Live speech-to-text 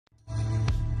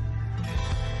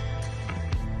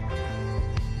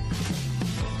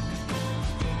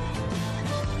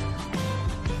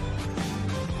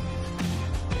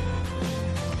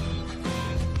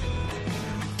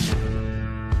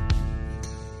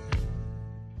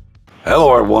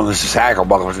Hello everyone, this is Hacker.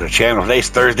 Welcome to the channel. Today's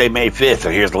Thursday, May 5th,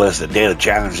 and here's the list of daily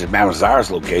challenges at Nazar's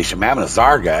location.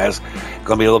 Nazar, guys,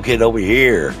 going to be located over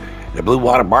here, the Blue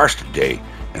Water Marsh today.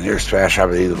 And here's trash shop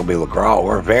either going to be LaGraw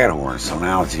or Van Horn. So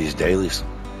now it's these dailies.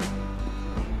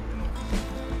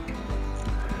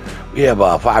 We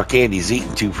have 5 candies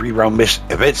eaten, 2 free roam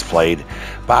events played,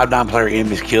 5 non-player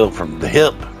enemies killed from the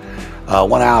hip,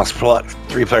 1 Alice plucked,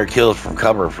 3 player kills from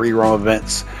cover free roam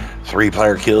events, 3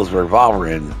 player kills with revolver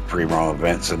in free roam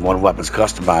events, and 1 weapons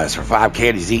customized. For 5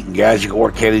 candies eaten, guys, you can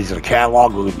order candies in the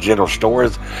catalog, go to general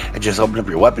stores, and just open up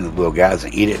your weapons wheel, guys,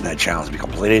 and eat it, and that challenge will be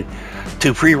completed.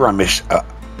 2 free roam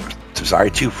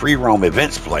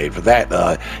events played. For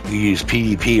that, you use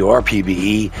PvP or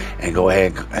PvE, and go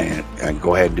ahead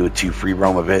and do 2 free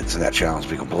roam events, and that challenge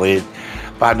will be completed.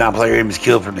 5 non-player enemies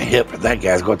killed from the hip. For that,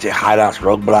 guys, go to hideouts,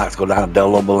 roadblocks, go down to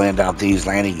Delaware Land, down Thieves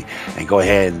Landing, and go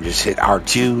ahead and just hit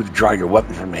R2 to draw your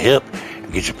weapon from the hip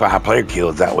and get your 5 player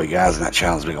kills that way, guys, and that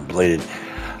challenge will be completed.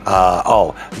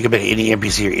 You can make any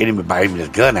NPC or enemy by aiming his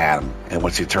gun at him, and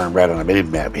once you turn red on the mini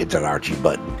map, hit that R2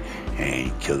 button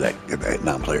and kill that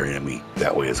non-player enemy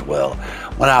that way as well.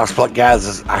 1 Owl's Pluck,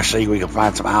 guys, I'll show you where you can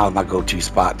find some owls, my go-to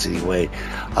spots anyway.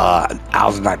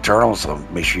 Owls are nocturnal, so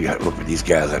make sure you look for these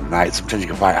guys at night. Sometimes you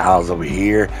can find owls over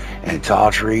here in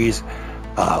tall trees.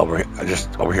 Over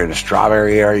here in the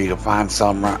strawberry area, you can find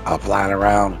some flying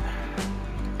around.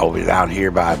 Over down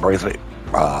here by Bracelet,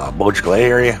 Bojical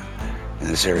area, in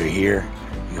this area here,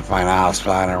 you can find owls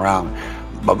flying around.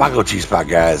 But my go-to spot,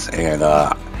 guys, and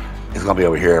it's going to be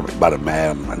over here by the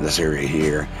map in this area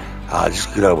here.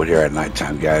 Just get over here at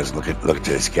nighttime, guys. Look at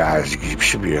the skies. You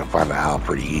should be able to find an owl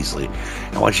pretty easily.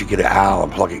 And once you get an owl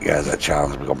and pluck it, guys, that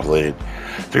challenge will be completed.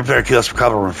 3 player kills for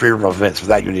cover and free roam events. For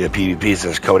that, you need a PvP. So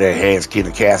there's Kodak, Hands, King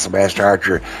of Castle, Master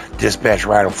Archer, Dispatch,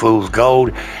 Rider, Fool's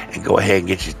Gold. And go ahead and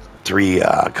get you 3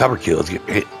 cover kills.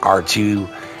 Hit R2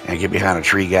 and get behind a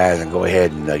tree, guys, and go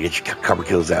ahead and get your cover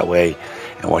kills that way.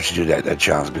 And once you do that, that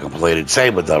challenge will be completed.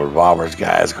 Same with the revolvers,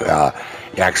 guys.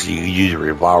 Actually, you use your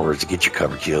revolvers to get your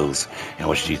cover kills. And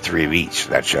once you do 3 of each,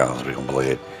 that challenge will be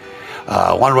completed.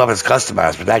 1 weapon is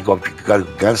customized. For that, go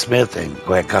to Gunsmith and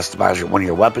go ahead and customize one of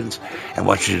your weapons. And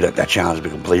once you do that, that challenge will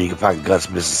be completed. You can find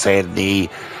Gunsmiths in Sandy,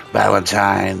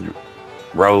 Valentine,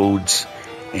 Rhodes,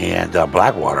 and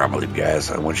Blackwater, I believe, guys.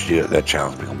 And once you do that, that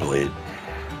challenge will be completed.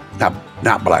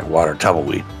 Not Blackwater,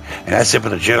 Tumbleweed. And that's it for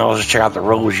the generals. Just check out the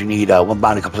rules. You need 1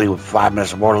 bounty complete with 5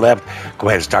 minutes or more left. Go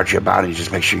ahead and start your bounty.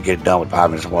 Just make sure you get it done with 5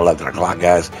 minutes or more left on the clock,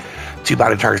 guys. 2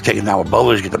 bounty targets taken down with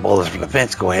bowlers. Get the bowlers from the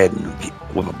fence. Go ahead and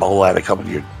whip a bowl at a couple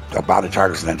of your bounty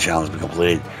targets, and that challenge will be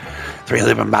completed. 3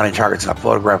 living bounty targets and a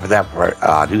photograph of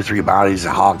that. Do 3 bounties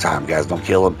in hog time, guys. Don't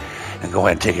kill them. And go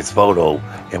ahead and take its photo.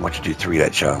 And once you do 3,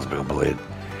 that challenge will be completed.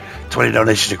 20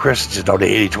 donations to Chris. Just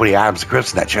donate 20 items to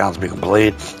Chris, and that challenge will be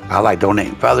completed. I like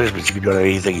donating feathers, but you can donate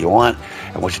anything you want.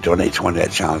 And once you donate 20,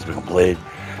 that challenge will be completed.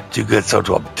 2 goods sold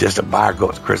to a distant buyer.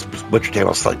 Go to Chris Butcher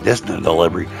Table, select distant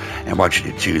delivery. And once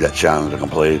you do 2, that challenge will be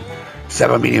completed.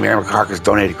 7 medium animal carcasses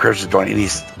donated to Chris. Donate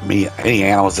any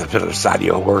animals that fit on the side of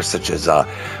your horse, such as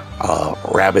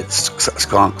rabbits,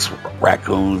 skunks,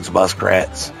 raccoons,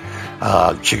 muskrats,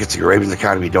 chickens and ravens. That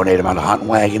kind of be donated on the hunting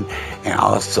wagon. And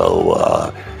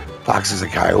also foxes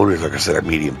and coyotes are considered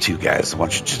medium too, guys. So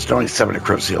once you just donate 7 to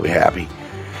Chris, he'll be happy.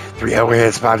 3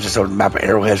 arrowhead spots just on the map of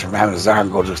arrowheads from Nazar,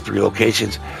 and go to those 3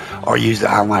 locations. Or use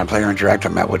the online player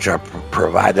interactive map, which I'll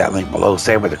provide that link below.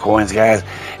 Same with the coins, guys.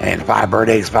 And 5 bird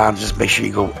egg spawns. Just make sure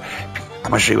you go. I'm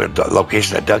going to show you the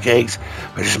location of duck eggs,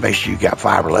 but just make sure you got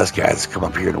 5 or less, guys. Come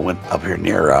up here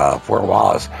near Fort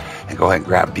Wallace and go ahead and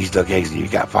grab these duck eggs, and you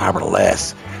got 5 or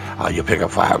less. You'll pick up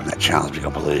 5 and that challenge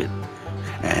will be completed.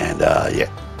 And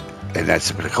yeah. And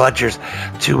that's it for the collectors.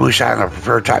 2 moonshine are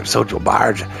preferred type social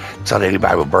buyers. Sell to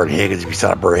anybody with Bird Higgins. If you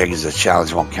sell to Bird Higgins, this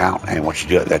challenge won't count. And once you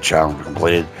do it, that challenge will be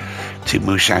completed. 2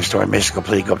 moonshine story missions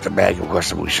complete. Go up to the bag and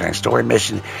request a moonshine story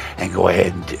mission. And go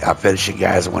ahead and finish it,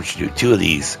 guys. And once you do 2 of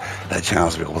these, that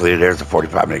challenge will be completed. There's a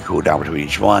 45-minute cooldown between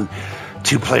each one.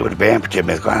 2 play with the band for 10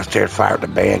 minutes. Go downstairs, fire with the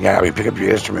band, guys. Pick up your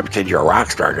instrument, pretend you're a rock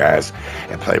star, guys.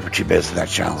 And play for 2 minutes, and that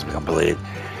challenge will be completed.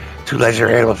 2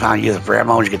 legendary animals found using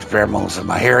pheromones. You get the pheromones in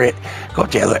my Harriet. Go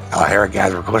up to Harriet,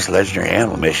 guys, request a legendary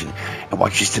animal mission. And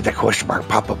once you see that question mark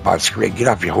pop up on screen, get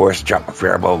off your horse and drop a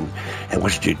pheromone. And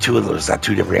once you do 2 of those, that's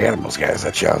 2 different animals, guys.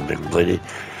 That challenge has been completed.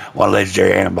 1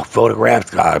 legendary animal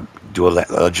photograph. do a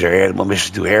legendary animal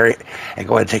mission through Harriet, and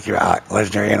go ahead and take your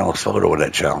legendary animal photo when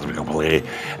that challenge be completed,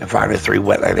 and find the 3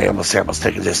 wetland animal samples.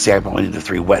 Taking this sample into the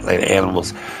 3 wetland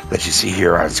animals that you see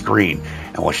here on screen,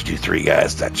 and once you do 3,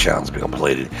 guys, that challenge be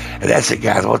completed. And that's it,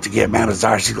 guys. Once again, Mount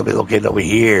Nazar, she's gonna be located over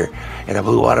here in the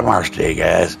Blue Water Marsh today,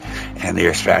 guys, and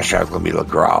their smash shot is gonna be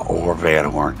LeGras or Van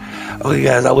Horn. Okay,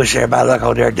 guys, I wish everybody luck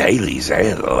on their dailies.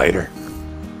 Later.